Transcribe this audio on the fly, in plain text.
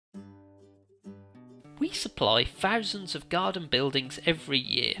We supply thousands of garden buildings every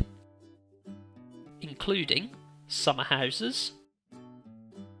year, including summer houses,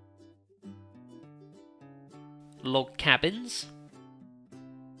 log cabins,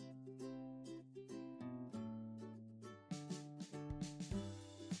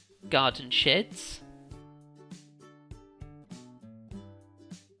 garden sheds,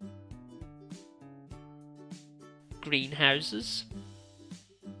 greenhouses,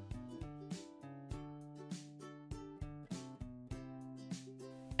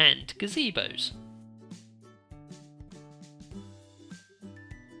 and gazebos.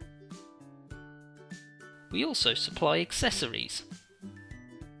 We also supply accessories,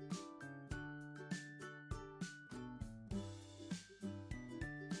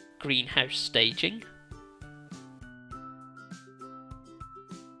 greenhouse staging,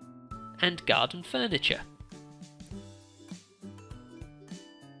 and garden furniture.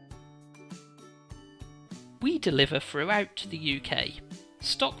 We deliver throughout the UK.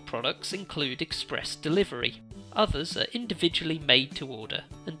 Stock products include express delivery. Others are individually made to order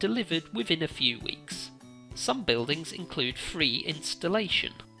and delivered within a few weeks. Some buildings include free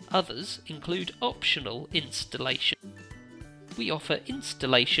installation. Others include optional installation. We offer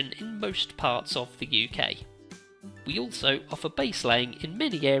installation in most parts of the UK. We also offer base laying in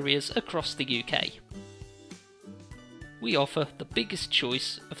many areas across the UK. We offer the biggest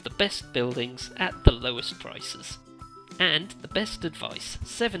choice of the best buildings at the lowest prices. And the best advice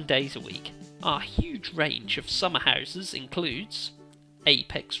 7 days a week. Our huge range of summer houses includes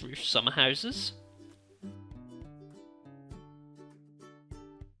apex roof summer houses,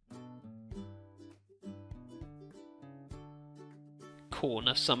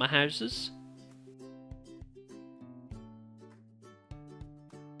 corner summer houses,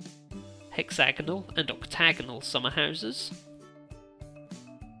 hexagonal and octagonal summer houses,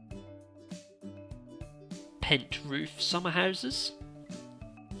 pent roof summer houses,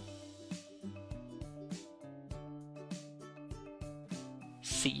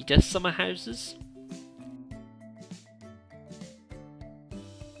 cedar summer houses,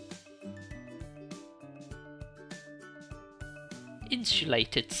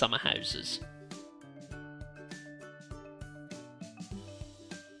 insulated summer houses.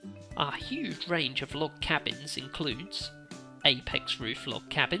 Our huge range of log cabins includes apex roof log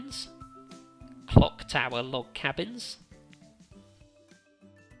cabins, clock tower log cabins,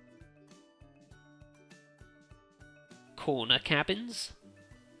 corner cabins,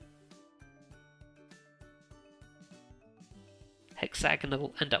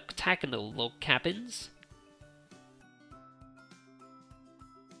 hexagonal and octagonal log cabins,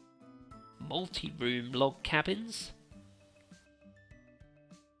 multi-room log cabins,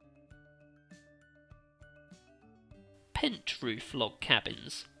 pent roof log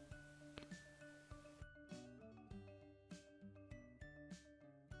cabins.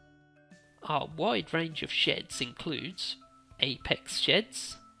 Our wide range of sheds includes apex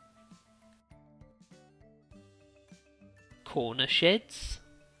sheds, corner sheds,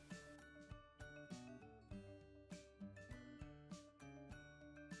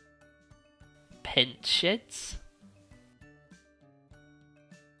 pent sheds,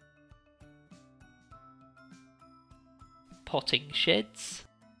 potting sheds,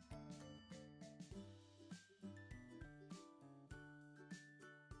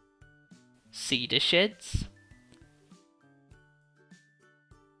 cedar sheds,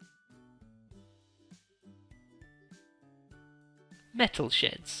 metal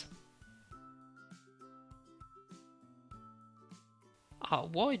sheds. Our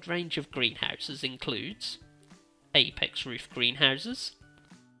wide range of greenhouses includes apex roof greenhouses,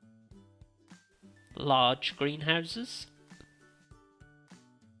 large greenhouses,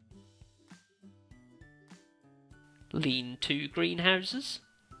 lean-to greenhouses,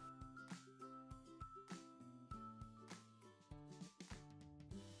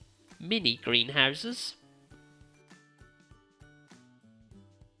 mini greenhouses,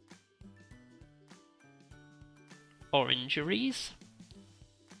 orangeries,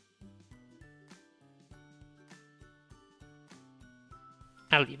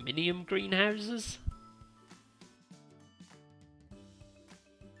 aluminium greenhouses,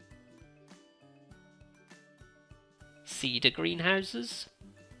 cedar greenhouses,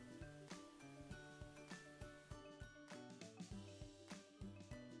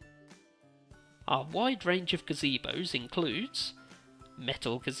 our wide range of gazebos includes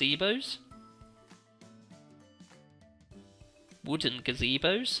metal gazebos, wooden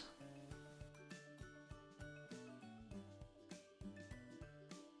gazebos,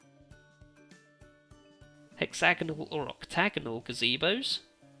 hexagonal or octagonal gazebos,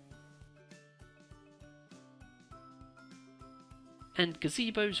 and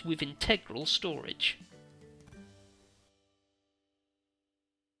gazebos with integral storage.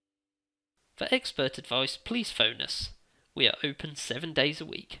 For expert advice, please phone us. We are open 7 days a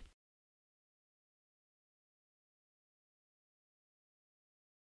week.